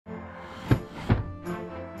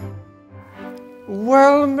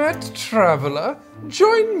Well met, traveller.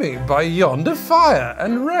 Join me by yonder fire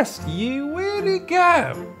and rest ye weary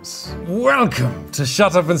gams. Welcome to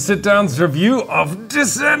Shut Up and Sit Down's review of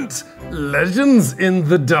Descent: Legends in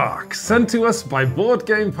the Dark, sent to us by board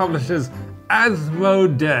game publishers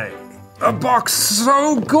Asmodee. A box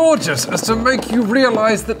so gorgeous as to make you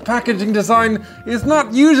realize that packaging design is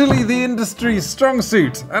not usually the industry's strong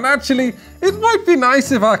suit. And actually, it might be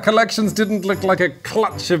nice if our collections didn't look like a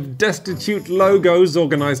clutch of destitute logos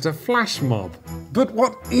organized a flash mob. But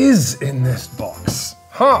what is in this box?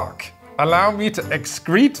 Hark! Allow me to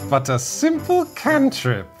excrete but a simple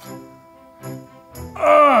cantrip.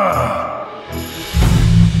 Ah!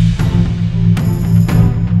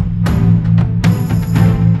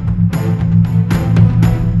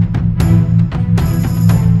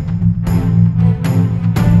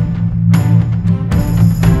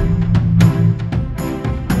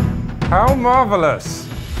 How marvelous!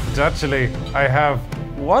 And actually, I have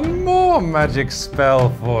one more magic spell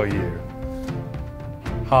for you.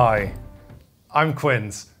 Hi, I'm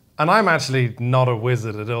Quinns, and I'm actually not a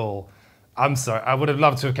wizard at all. I'm sorry, I would have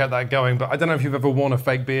loved to have kept that going, but I don't know if you've ever worn a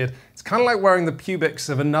fake beard. It's kind of like wearing the pubics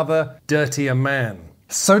of another dirtier man.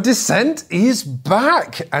 So Descent is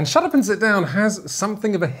back, and Shut Up and Sit Down has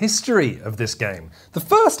something of a history of this game. The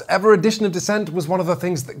first ever edition of Descent was one of the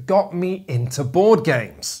things that got me into board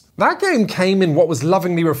games. That game came in what was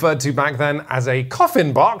lovingly referred to back then as a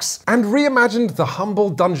coffin box, and reimagined the humble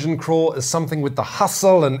dungeon crawl as something with the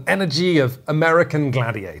hustle and energy of American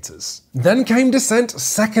gladiators. Then came Descent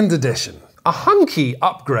 2nd Edition. A hunky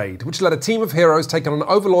upgrade, which let a team of heroes take on an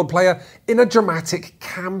overlord player in a dramatic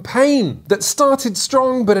campaign that started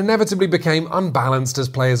strong but inevitably became unbalanced as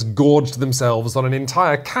players gorged themselves on an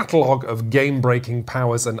entire catalogue of game-breaking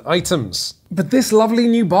powers and items. But this lovely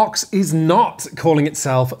new box is not calling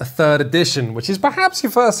itself a 3rd edition, which is perhaps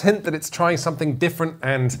your first hint that it's trying something different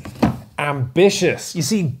and ambitious. You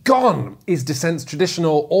see, gone is Descent's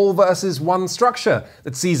traditional all versus one structure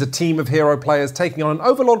that sees a team of hero players taking on an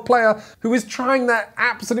overlord player who is trying their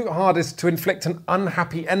absolute hardest to inflict an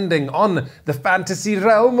unhappy ending on the fantasy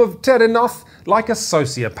realm of Terrenoth like a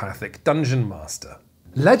sociopathic dungeon master.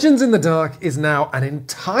 Legends in the Dark is now an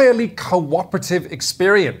entirely cooperative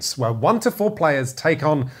experience where 1 to 4 players take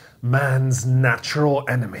on man's natural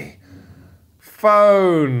enemy: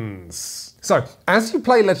 phones. So, as you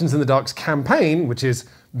play Legends in the Dark's campaign, which is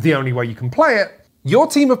the only way you can play it, your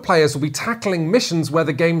team of players will be tackling missions where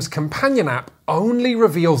the game's companion app only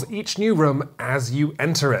reveals each new room as you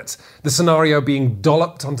enter it, the scenario being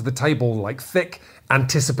dolloped onto the table like thick,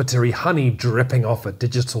 anticipatory honey dripping off a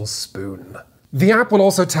digital spoon. The app will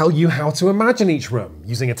also tell you how to imagine each room,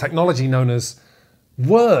 using a technology known as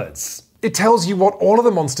words. It tells you what all of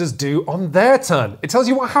the monsters do on their turn. It tells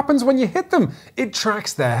you what happens when you hit them. It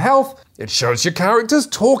tracks their health. It shows your characters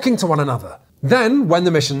talking to one another. Then, when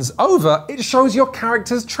the mission's over, it shows your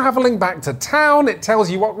characters traveling back to town. It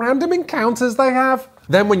tells you what random encounters they have.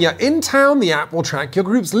 Then when you're in town, the app will track your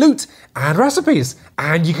group's loot and recipes.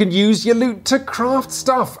 And you can use your loot to craft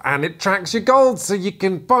stuff. And it tracks your gold so you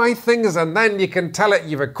can buy things, and then you can tell it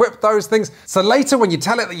you've equipped those things. So later when you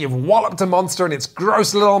tell it that you've walloped a monster in its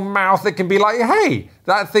gross little mouth, it can be like, hey,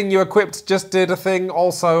 that thing you equipped just did a thing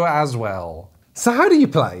also as well. So how do you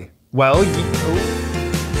play? Well,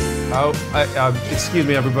 excuse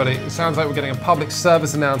me everybody. It sounds like we're getting a public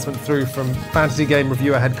service announcement through from Fantasy Game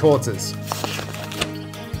Reviewer headquarters.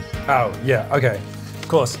 Oh, yeah, okay, of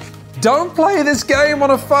course. Don't play this game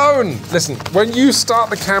on a phone! Listen, when you start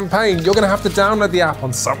the campaign, you're gonna have to download the app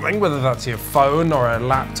on something, whether that's your phone or a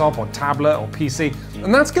laptop or tablet or PC,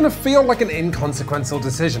 and that's gonna feel like an inconsequential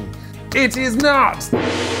decision. It is not!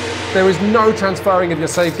 There is no transferring of your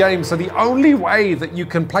save game, so the only way that you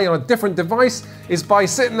can play on a different device is by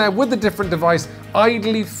sitting there with the different device,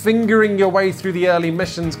 idly fingering your way through the early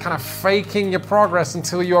missions, kind of faking your progress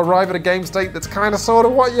until you arrive at a game state that's kind of sort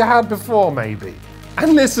of what you had before, maybe.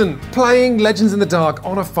 And listen, playing Legends in the Dark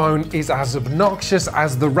on a phone is as obnoxious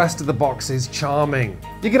as the rest of the box is charming.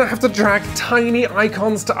 You're gonna have to drag tiny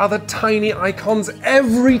icons to other tiny icons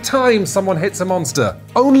every time someone hits a monster.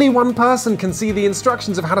 Only one person can see the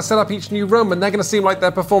instructions of how to set up each new room, and they're gonna seem like they're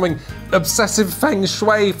performing obsessive feng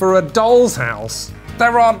shui for a doll's house.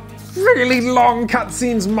 There are really long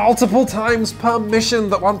cutscenes multiple times per mission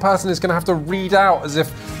that one person is going to have to read out as if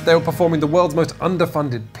they were performing the world's most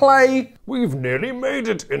underfunded play. We've nearly made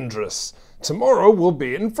it, Indris. Tomorrow we'll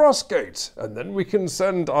be in Frostgate, and then we can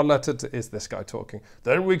send our letter to... Is this guy talking?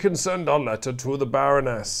 Then we can send our letter to the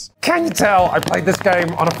Baroness. Can you tell I played this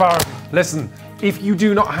game on a phone? Listen, if you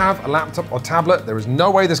do not have a laptop or tablet, there is no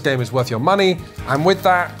way this game is worth your money. And with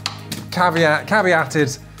that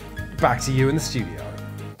caveated, back to you in the studio.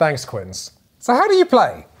 Thanks, Quinns. So how do you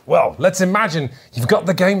play? Well, let's imagine you've got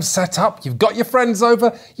the game set up, you've got your friends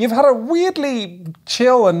over, you've had a weirdly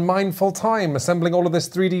chill and mindful time assembling all of this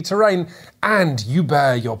 3D terrain, and you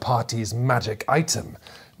bear your party's magic item,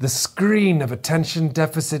 the Screen of Attention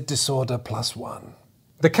Deficit Disorder +1.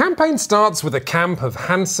 The campaign starts with a camp of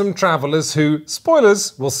handsome travelers who,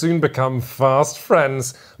 spoilers, will soon become fast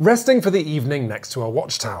friends, resting for the evening next to a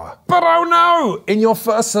watchtower. But oh no! In your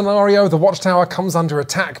first scenario, the watchtower comes under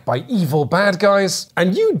attack by evil bad guys,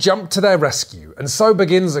 and you jump to their rescue, and so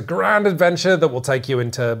begins a grand adventure that will take you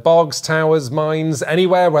into bogs, towers, mines,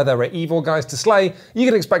 anywhere where there are evil guys to slay. You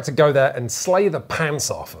can expect to go there and slay the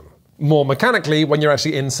pants off them. More mechanically, when you're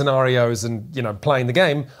actually in scenarios and, playing the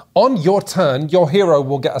game, on your turn, your hero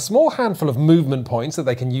will get a small handful of movement points that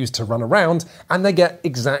they can use to run around, and they get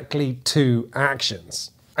exactly 2 actions.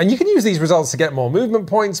 And you can use these results to get more movement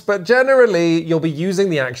points, but generally, you'll be using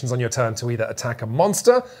the actions on your turn to either attack a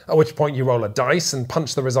monster, at which point you roll a dice and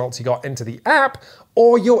punch the results you got into the app,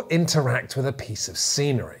 or you'll interact with a piece of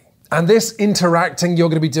scenery. And this interacting you're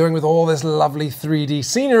going to be doing with all this lovely 3D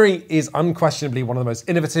scenery is unquestionably one of the most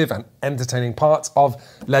innovative and entertaining parts of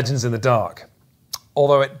Legends in the Dark.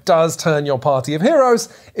 Although it does turn your party of heroes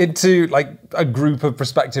into like a group of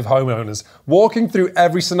prospective homeowners, walking through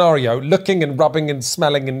every scenario, looking and rubbing and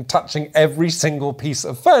smelling and touching every single piece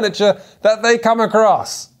of furniture that they come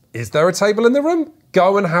across. Is there a table in the room?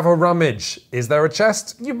 Go and have a rummage. Is there a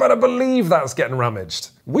chest? You better believe that's getting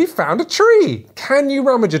rummaged. We found a tree. Can you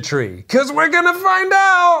rummage a tree? 'Cause we're gonna find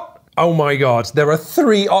out. Oh my god, there are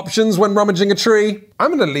 3 options when rummaging a tree.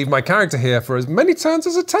 I'm gonna leave my character here for as many turns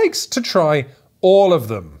as it takes to try all of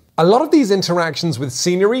them. A lot of these interactions with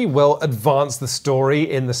scenery will advance the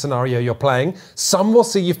story in the scenario you're playing. Some will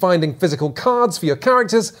see you finding physical cards for your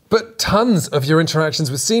characters, but tons of your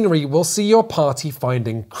interactions with scenery will see your party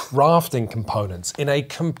finding crafting components in a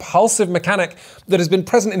compulsive mechanic that has been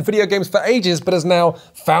present in video games for ages, but has now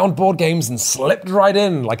found board games and slipped right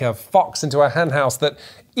in like a fox into a henhouse that,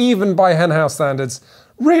 even by henhouse standards,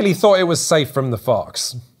 really thought it was safe from the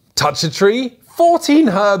fox. Touch a tree? 14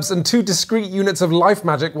 herbs and 2 discrete units of life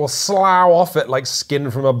magic will slough off it like skin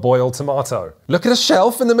from a boiled tomato. Look at a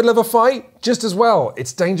shelf in the middle of a fight? Just as well,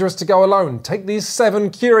 it's dangerous to go alone. Take these 7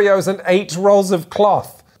 curios and 8 rolls of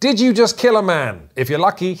cloth. Did you just kill a man? If you're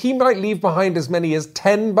lucky, he might leave behind as many as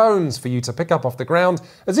 10 bones for you to pick up off the ground,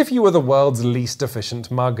 as if you were the world's least efficient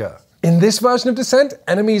mugger. In this version of Descent,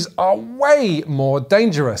 enemies are way more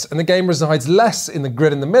dangerous, and the game resides less in the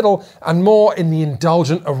grid in the middle and more in the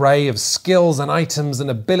indulgent array of skills and items and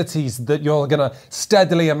abilities that you're gonna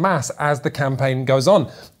steadily amass as the campaign goes on.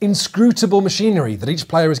 Inscrutable machinery that each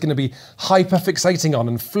player is gonna be hyper-fixating on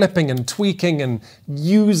and flipping and tweaking and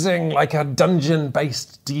using like a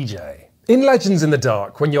dungeon-based DJ. In Legends in the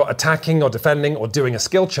Dark, when you're attacking or defending or doing a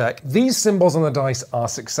skill check, these symbols on the dice are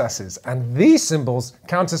successes, and these symbols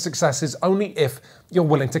count as successes only if you're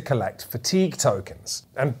willing to collect fatigue tokens.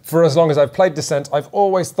 And for as long as I've played Descent, I've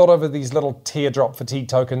always thought of these little teardrop fatigue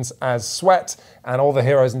tokens as sweat, and all the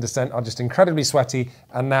heroes in Descent are just incredibly sweaty,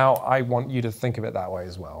 and now I want you to think of it that way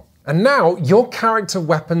as well. And now, your character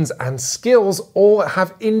weapons and skills all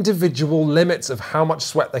have individual limits of how much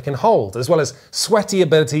sweat they can hold, as well as sweaty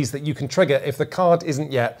abilities that you can trigger if the card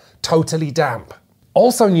isn't yet totally damp.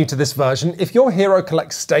 Also new to this version, if your hero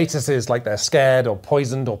collects statuses like they're scared or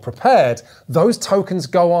poisoned or prepared, those tokens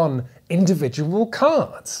go on individual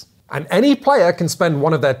cards. And any player can spend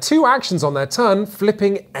one of their 2 actions on their turn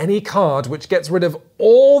flipping any card, which gets rid of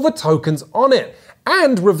all the tokens on it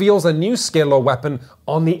and reveals a new skill or weapon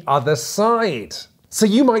on the other side. So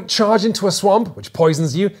you might charge into a swamp, which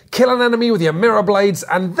poisons you, kill an enemy with your mirror blades,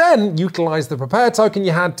 and then utilize the prepare token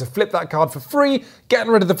you had to flip that card for free,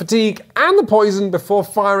 getting rid of the fatigue and the poison before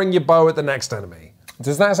firing your bow at the next enemy.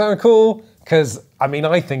 Does that sound cool? Because,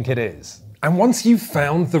 I think it is. And once you've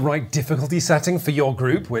found the right difficulty setting for your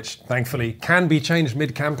group, which thankfully can be changed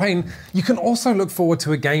mid-campaign, you can also look forward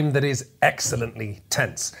to a game that is excellently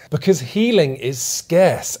tense. Because healing is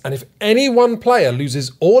scarce, and if any one player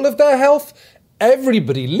loses all of their health,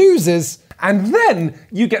 everybody loses, and then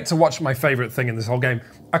you get to watch my favorite thing in this whole game,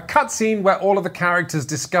 a cutscene where all of the characters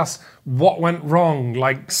discuss what went wrong,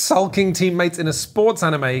 like sulking teammates in a sports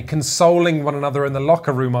anime consoling one another in the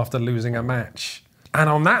locker room after losing a match. And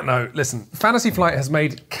on that note, listen, Fantasy Flight has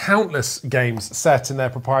made countless games set in their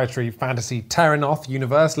proprietary Fantasy Terranoth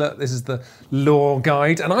universe. This is the lore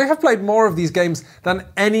guide, and I have played more of these games than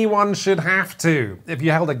anyone should have to. If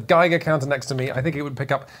you held a Geiger counter next to me, I think it would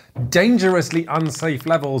pick up dangerously unsafe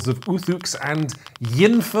levels of Uthuks and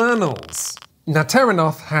Yinfernals. Now,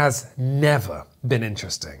 Terranoth has never been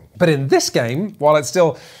interesting. But in this game, while it's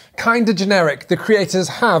still kinda generic, the creators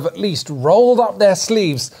have at least rolled up their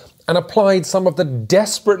sleeves and applied some of the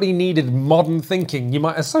desperately needed modern thinking you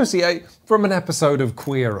might associate from an episode of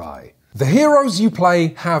Queer Eye. The heroes you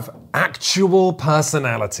play have actual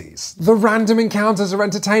personalities. The random encounters are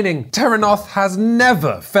entertaining. Terranoth has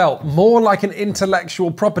never felt more like an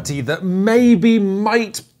intellectual property that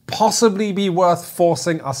might possibly be worth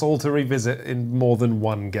forcing us all to revisit in more than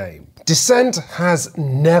one game. Descent has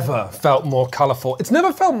never felt more colourful. It's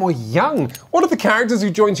never felt more young. One of the characters who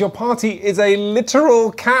joins your party is a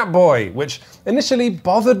literal catboy, which initially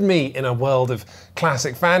bothered me in a world of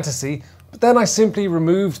classic fantasy, but then I simply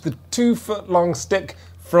removed the 2-foot-long stick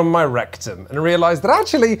from my rectum and realised that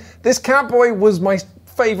actually this catboy was my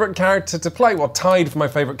favourite character to play, well, tied for my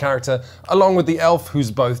favourite character, along with the elf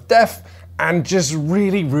who's both deaf and just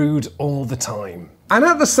really rude all the time. And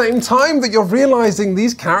at the same time that you're realizing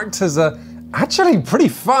these characters are actually pretty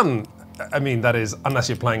fun. I mean, that is, unless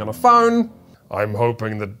you're playing on a phone. I'm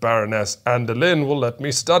hoping that Baroness Andalin will let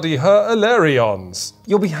me study her Elarions.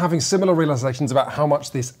 You'll be having similar realizations about how much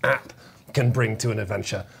this app can bring to an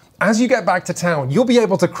adventure. As you get back to town, you'll be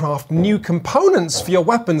able to craft new components for your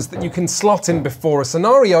weapons that you can slot in before a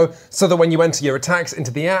scenario, so that when you enter your attacks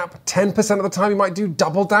into the app, 10% of the time you might do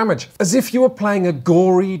double damage, as if you were playing a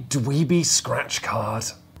gory, dweeby scratch card.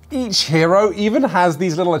 Each hero even has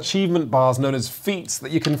these little achievement bars known as feats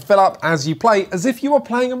that you can fill up as you play, as if you were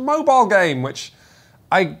playing a mobile game, which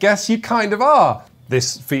I guess you kind of are.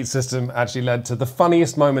 This feat system actually led to the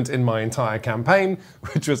funniest moment in my entire campaign,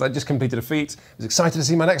 which was I just completed a feat, was excited to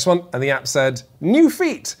see my next one, and the app said, "New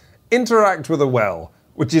feat, interact with a well,"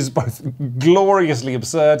 which is both gloriously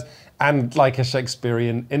absurd and like a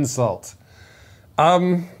Shakespearean insult.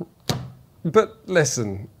 But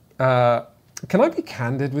listen, can I be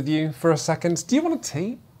candid with you for a second? Do you want a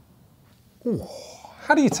tea? Ooh,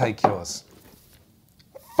 how do you take yours?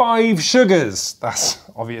 5 sugars. That's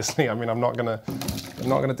obviously, I mean, I'm not gonna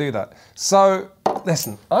do that. So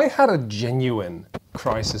listen, I had a genuine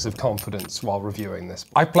crisis of confidence while reviewing this.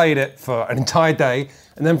 I played it for an entire day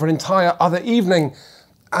and then for an entire other evening,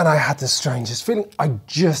 and I had the strangest feeling. I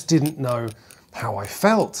just didn't know how I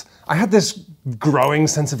felt. I had this growing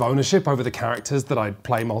sense of ownership over the characters that I'd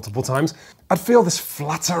play multiple times. I'd feel this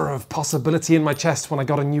flutter of possibility in my chest when I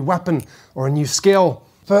got a new weapon or a new skill.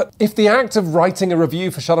 But if the act of writing a review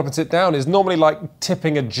for Shut Up and Sit Down is normally like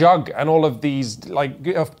tipping a jug and all of these like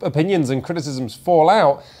opinions and criticisms fall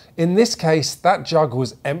out, in this case, that jug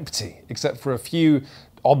was empty, except for a few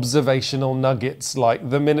observational nuggets like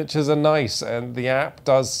the miniatures are nice and the app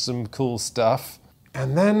does some cool stuff.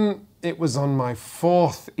 And then it was on my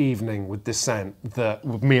 4th evening with Descent that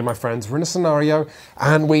me and my friends were in a scenario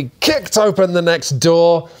and we kicked open the next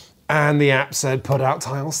door and the app said, put out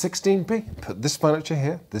tile 16B, put this furniture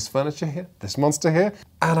here, this monster here.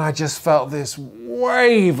 And I just felt this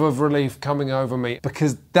wave of relief coming over me,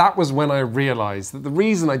 because that was when I realized that the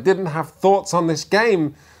reason I didn't have thoughts on this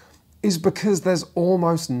game is because there's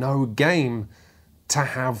almost no game to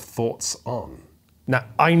have thoughts on. Now,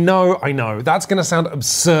 I know, that's gonna sound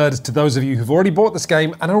absurd to those of you who've already bought this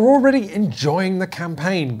game and are already enjoying the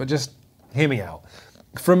campaign, but just hear me out.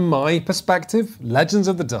 From my perspective, Legends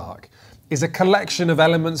of the Dark is a collection of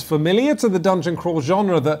elements familiar to the dungeon crawl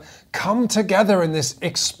genre that come together in this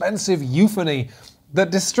expensive euphony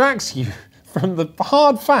that distracts you from the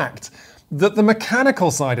hard fact that the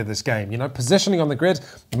mechanical side of this game, positioning on the grid,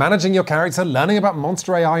 managing your character, learning about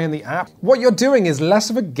monster AI in the app, what you're doing is less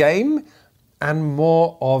of a game and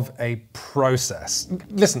more of a process.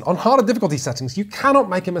 Listen, on harder difficulty settings, you cannot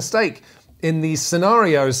make a mistake in these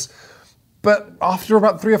scenarios. But after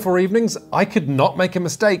about 3 or 4 evenings, I could not make a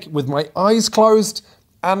mistake with my eyes closed,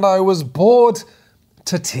 and I was bored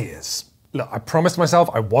to tears. Look, I promised myself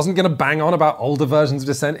I wasn't gonna bang on about older versions of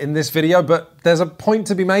Descent in this video, but there's a point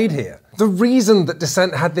to be made here. The reason that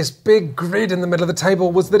Descent had this big grid in the middle of the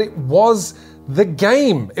table was that it was the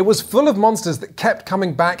game. It was full of monsters that kept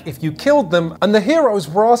coming back if you killed them, and the heroes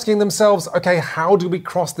were asking themselves, okay, how do we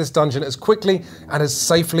cross this dungeon as quickly and as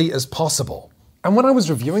safely as possible? And when I was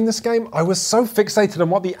reviewing this game, I was so fixated on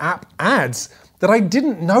what the app adds that I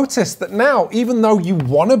didn't notice that now, even though you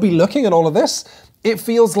want to be looking at all of this, it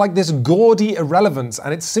feels like this gaudy irrelevance,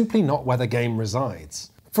 and it's simply not where the game resides.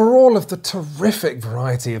 For all of the terrific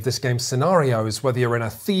variety of this game's scenarios, whether you're in a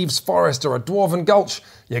thieves' forest or a dwarven gulch,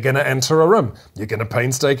 you're going to enter a room. You're going to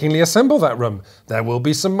painstakingly assemble that room. There will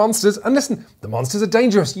be some monsters, and listen, the monsters are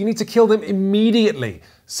dangerous. You need to kill them immediately.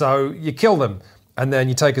 So you kill them. And then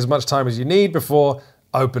you take as much time as you need before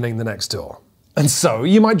opening the next door. And so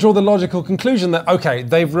you might draw the logical conclusion that, okay,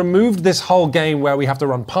 they've removed this whole game where we have to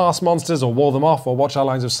run past monsters or wall them off or watch our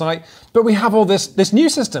lines of sight, but we have all this new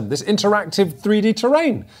system, this interactive 3D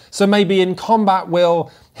terrain. So maybe in combat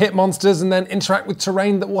we'll hit monsters and then interact with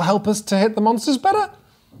terrain that will help us to hit the monsters better?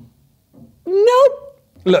 Nope.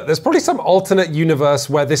 Look, there's probably some alternate universe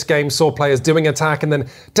where this game saw players doing attack and then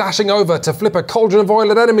dashing over to flip a cauldron of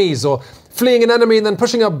oil at enemies, or fleeing an enemy and then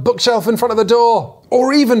pushing a bookshelf in front of the door.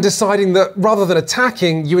 Or even deciding that rather than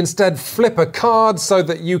attacking, you instead flip a card so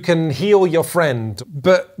that you can heal your friend.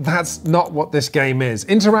 But that's not what this game is.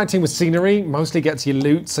 Interacting with scenery mostly gets you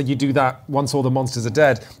loot, so you do that once all the monsters are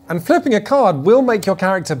dead. And flipping a card will make your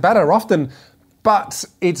character better often, but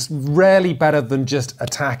it's rarely better than just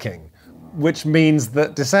attacking. Which means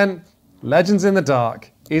that Descent Legends in the Dark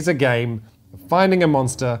is a game of finding a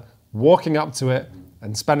monster, walking up to it,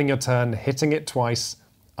 and spending your turn hitting it twice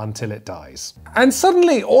until it dies. And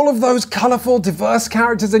suddenly all of those colourful, diverse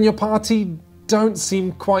characters in your party don't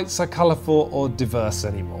seem quite so colourful or diverse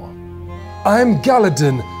anymore. I'm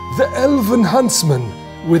Galadin, the elven huntsman.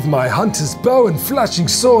 With my hunter's bow and flashing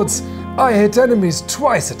swords, I hit enemies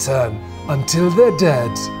twice a turn until they're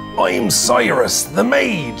dead. I'm Cyrus, the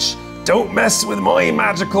mage. Don't mess with my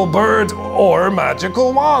magical bird or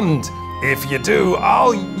magical wand. If you do,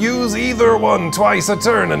 I'll use either one twice a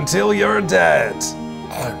turn until you're dead.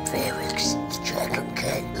 I'm Felix, the dragon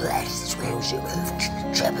king who has the wings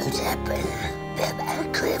removed, tripled up the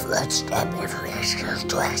equivalent step every skill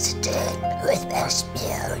twice a day with my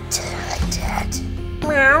spear until I'm dead.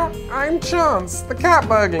 Meow, I'm Chance, the cat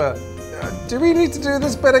burglar. Do we need to do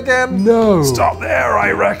this bit again? No. Stop there,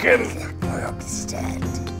 I reckon. I understand.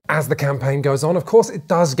 As the campaign goes on, of course, it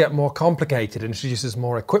does get more complicated. It introduces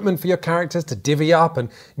more equipment for your characters to divvy up and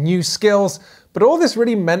new skills. But all this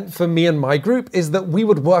really meant for me and my group is that we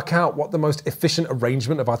would work out what the most efficient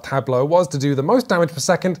arrangement of our tableau was to do the most damage per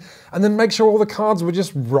second, and then make sure all the cards were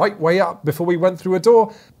just right way up before we went through a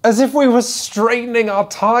door, as if we were straightening our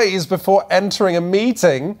ties before entering a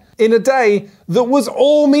meeting in a day that was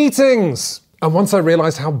all meetings. And once I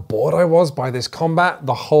realized how bored I was by this combat,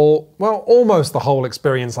 almost the whole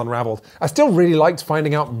experience unraveled. I still really liked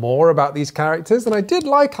finding out more about these characters, and I did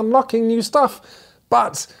like unlocking new stuff,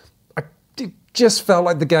 but it just felt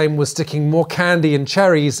like the game was sticking more candy and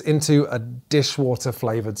cherries into a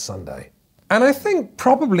dishwater-flavored sundae. And I think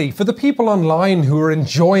probably for the people online who are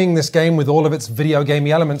enjoying this game with all of its video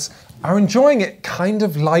gamey elements, are enjoying it kind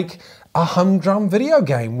of like a humdrum video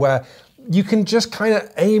game where you can just kind of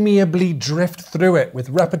amiably drift through it with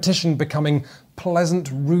repetition becoming pleasant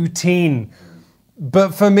routine.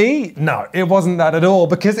 But for me, no, it wasn't that at all,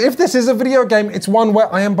 because if this is a video game, it's one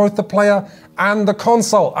where I am both the player and the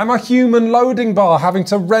console. I'm a human loading bar having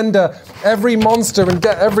to render every monster and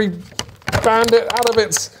get every bandit out of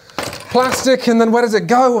its plastic, and then where does it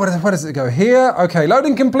go? Where does it go? Here? Okay,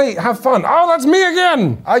 loading complete, have fun. Oh, that's me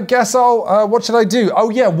again! I guess what should I do? Oh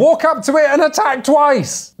yeah, walk up to it and attack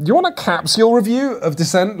twice! Do you want a capsule review of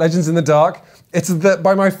Descent Legends in the Dark? It's that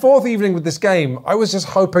by my fourth evening with this game, I was just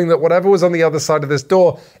hoping that whatever was on the other side of this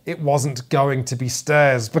door, it wasn't going to be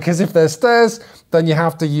stairs. Because if there's stairs, then you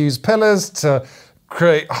have to use pillars to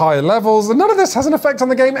create higher levels, and none of this has an effect on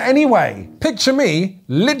the game anyway. Picture me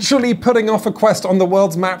literally putting off a quest on the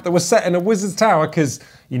world's map that was set in a wizard's tower, because,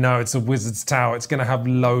 you know, it's a wizard's tower, it's gonna have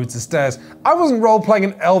loads of stairs. I wasn't role-playing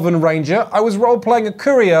an elven ranger, I was role-playing a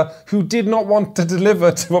courier who did not want to deliver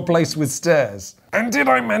to a place with stairs. And did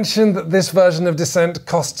I mention that this version of Descent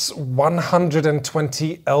costs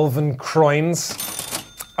 120 elven coins?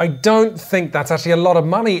 I don't think that's actually a lot of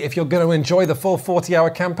money if you're gonna enjoy the full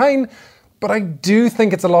 40-hour campaign, but I do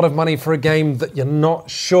think it's a lot of money for a game that you're not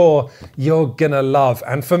sure you're gonna love.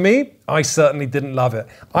 And for me, I certainly didn't love it.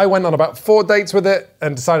 I went on about 4 dates with it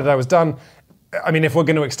and decided I was done. I mean, if we're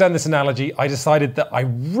gonna extend this analogy, I decided that I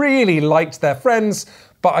really liked their friends,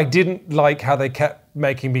 but I didn't like how they kept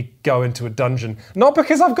making me go into a dungeon. Not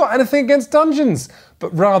because I've got anything against dungeons,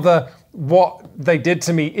 but rather what they did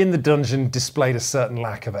to me in the dungeon displayed a certain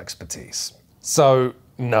lack of expertise. So,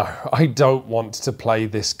 no, I don't want to play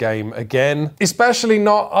this game again. Especially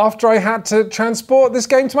not after I had to transport this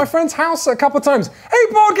game to my friend's house a couple of times.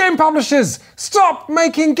 Hey, board game publishers, stop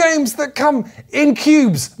making games that come in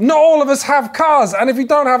cubes. Not all of us have cars, and if you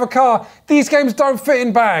don't have a car, these games don't fit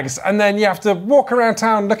in bags, and then you have to walk around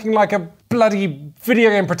town looking like a bloody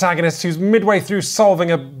video game protagonist who's midway through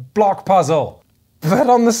solving a block puzzle. But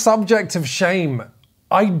on the subject of shame,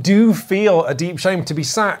 I do feel a deep shame to be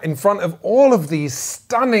sat in front of all of these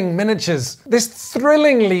stunning miniatures, this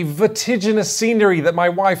thrillingly vertiginous scenery that my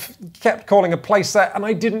wife kept calling a playset, and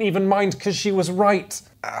I didn't even mind because she was right.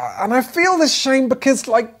 And I feel this shame because,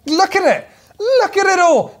 like, look at it! Look at it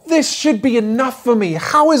all! This should be enough for me.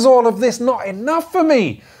 How is all of this not enough for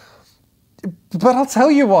me? But I'll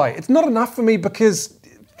tell you why. It's not enough for me because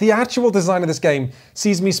the actual design of this game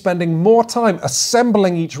sees me spending more time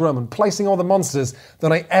assembling each room and placing all the monsters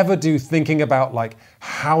than I ever do thinking about like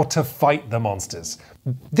how to fight the monsters.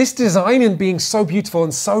 This design in being so beautiful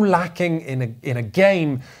and so lacking in a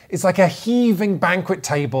game is like a heaving banquet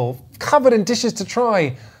table covered in dishes to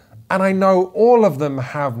try, and I know all of them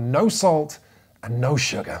have no salt and no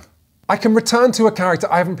sugar. I can return to a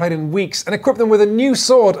character I haven't played in weeks and equip them with a new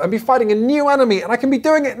sword and be fighting a new enemy, and I can be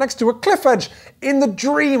doing it next to a cliff edge in the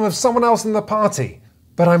dream of someone else in the party.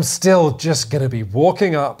 But I'm still just gonna be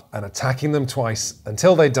walking up and attacking them twice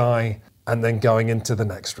until they die, and then going into the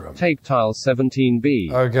next room. Take tile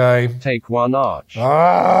 17B. Okay. Take one arch.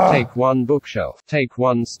 Ah! Take one bookshelf. Take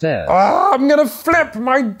one stairs. Ah, I'm gonna flip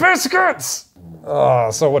my biscuits!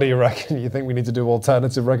 So what do you reckon? You think we need to do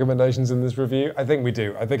alternative recommendations in this review? I think we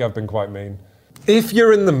do. I think I've been quite mean. If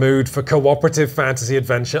you're in the mood for cooperative fantasy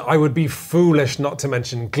adventure, I would be foolish not to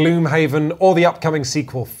mention Gloomhaven or the upcoming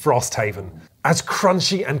sequel Frosthaven. As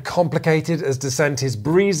crunchy and complicated as Descent is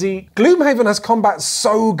breezy, Gloomhaven has combat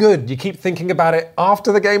so good you keep thinking about it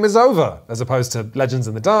after the game is over, as opposed to Legends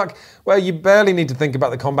in the Dark, where you barely need to think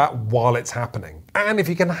about the combat while it's happening. And if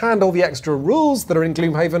you can handle the extra rules that are in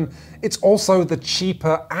Gloomhaven, it's also the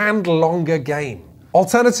cheaper and longer game.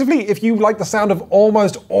 Alternatively, if you like the sound of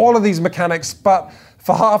almost all of these mechanics, but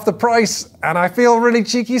for half the price, and I feel really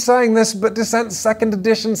cheeky saying this, but Descent 2nd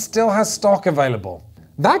Edition still has stock available.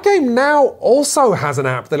 That game now also has an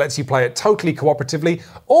app that lets you play it totally cooperatively,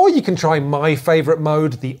 or you can try my favourite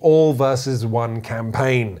mode, the all versus one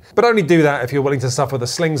campaign. But only do that if you're willing to suffer the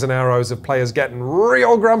slings and arrows of players getting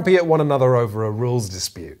real grumpy at one another over a rules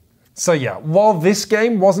dispute. So yeah, while this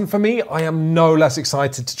game wasn't for me, I am no less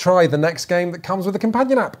excited to try the next game that comes with a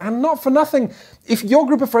companion app. And not for nothing, if your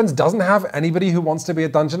group of friends doesn't have anybody who wants to be a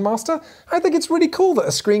dungeon master, I think it's really cool that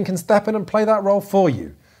a screen can step in and play that role for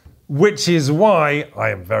you. Which is why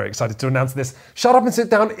I am very excited to announce this. Shut Up and Sit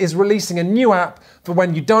Down is releasing a new app for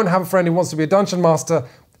when you don't have a friend who wants to be a dungeon master,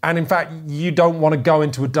 and in fact, you don't want to go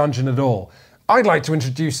into a dungeon at all. I'd like to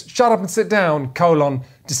introduce Shut Up and Sit Down,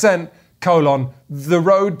 Descent, the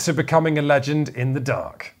road to becoming a legend in the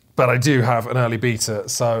dark. But I do have an early beta,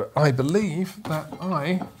 so I believe that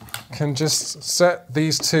I can just set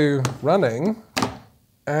these two running,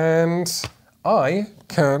 and I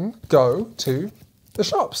can go to the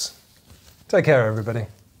shops. Take care, everybody.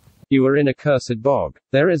 You are in a cursed bog.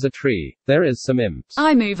 There is a tree. There is some imps.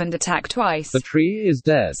 I move and attack twice. The tree is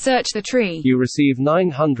dead. Search the tree. You receive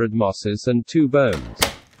 900 mosses and 2 bones.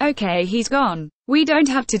 Okay, he's gone. We don't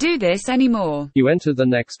have to do this anymore. You enter the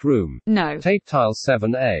next room. No. Take tile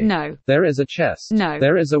 7A. No. There is a chest. No.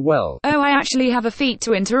 There is a well. Oh, I actually have a feat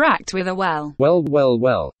to interact with a well. Well.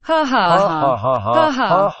 Ha ha Ha ha ha ha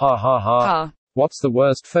ha ha ha ha. ha. What's the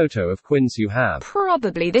worst photo of Quinns you have?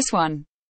 Probably this one.